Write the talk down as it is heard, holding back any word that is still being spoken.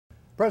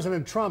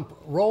President Trump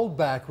rolled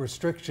back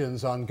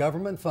restrictions on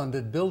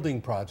government-funded building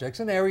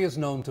projects in areas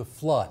known to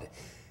flood.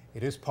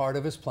 It is part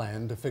of his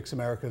plan to fix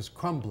America's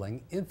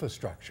crumbling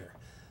infrastructure.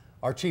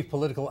 Our chief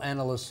political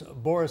analyst,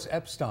 Boris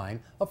Aug,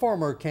 a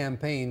former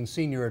campaign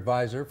senior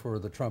advisor for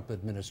the Trump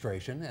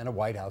administration and a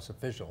White House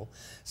official,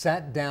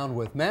 sat down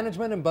with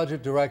management and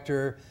budget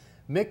director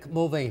Mick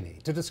Mulvaney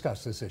to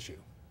discuss this issue.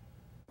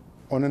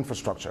 On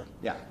infrastructure.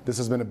 Yeah. This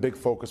has been a big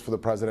focus for the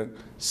president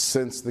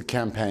since the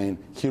campaign.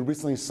 He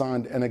recently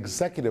signed an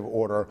executive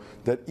order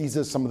that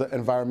eases some of the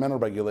environmental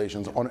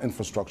regulations on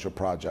infrastructure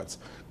projects.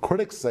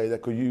 Critics say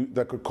that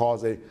could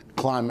cause a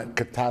climate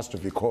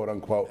catastrophe, quote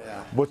unquote.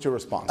 Yeah. What's your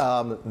response?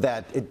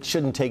 That it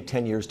shouldn't take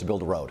 10 years to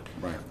build a road.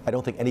 Right. I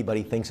don't think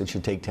anybody thinks it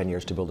should take 10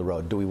 years to build a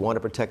road. Do we want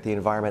to protect the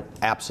environment?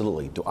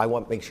 Absolutely. Do I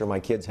want to make sure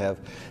my kids have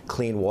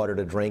clean water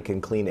to drink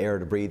and clean air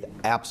to breathe?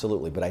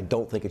 Absolutely. But I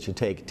don't think it should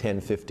take 10,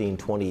 15,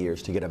 20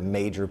 years to get a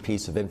major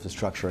piece of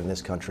infrastructure in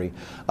this country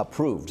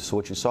approved. So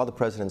what you saw the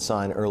president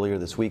sign earlier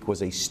this week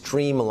was a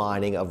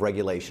streamlining of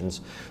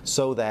regulations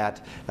so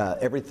that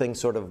everything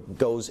sort of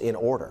goes in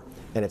order.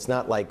 And it's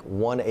not like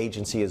one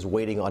agency is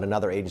waiting on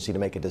another agency to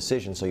make a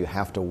decision, so you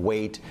have to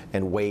wait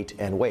and wait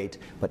and wait.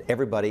 But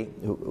everybody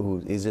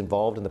who is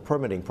involved in the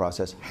permitting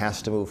process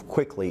has to move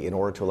quickly in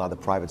order to allow the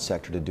private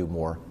sector to do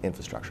more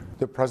infrastructure.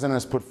 The president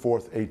has put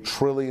forth a $1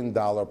 trillion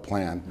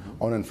plan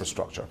on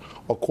infrastructure.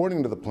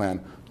 According to the plan,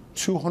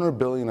 $200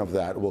 billion of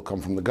that will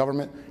come from the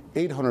government,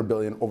 $800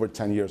 billion over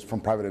 10 years from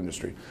private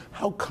industry.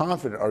 How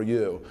confident are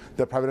you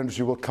that private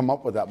industry will come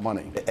up with that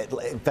money?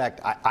 In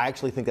fact, I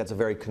actually think that's a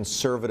very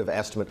conservative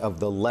estimate of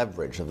the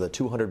leverage of the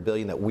 $200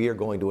 billion that we are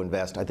going to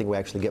invest. I think we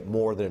actually get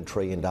more than $1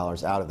 trillion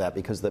out of that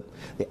because the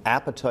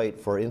appetite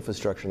for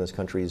infrastructure in this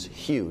country is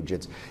huge.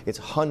 It's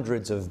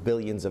hundreds of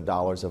billions of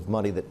dollars of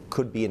money that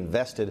could be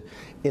invested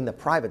in the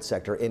private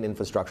sector in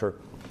infrastructure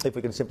if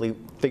we can simply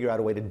figure out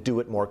a way to do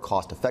it more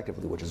cost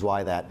effectively, which is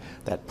why that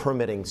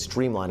permitting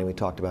streamlining we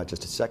talked about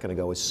just a second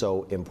ago is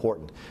so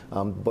important.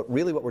 But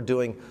really what we're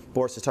doing,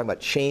 Boris is talking about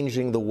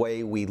changing the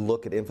way we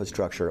look at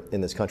infrastructure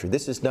in this country.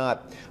 This is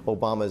not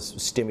Obama's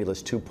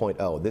stimulus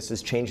 2.0. This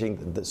is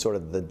changing the sort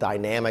of the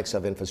dynamics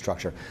of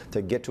infrastructure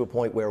to get to a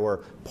point where we're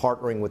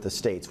partnering with the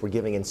states. We're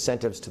giving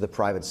incentives to the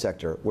private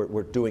sector.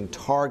 We're doing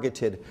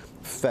targeted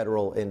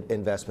federal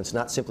investments,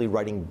 not simply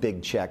writing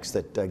big checks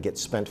that get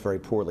spent very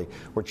poorly.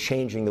 We're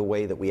changing the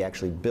way that we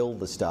actually build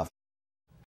the stuff.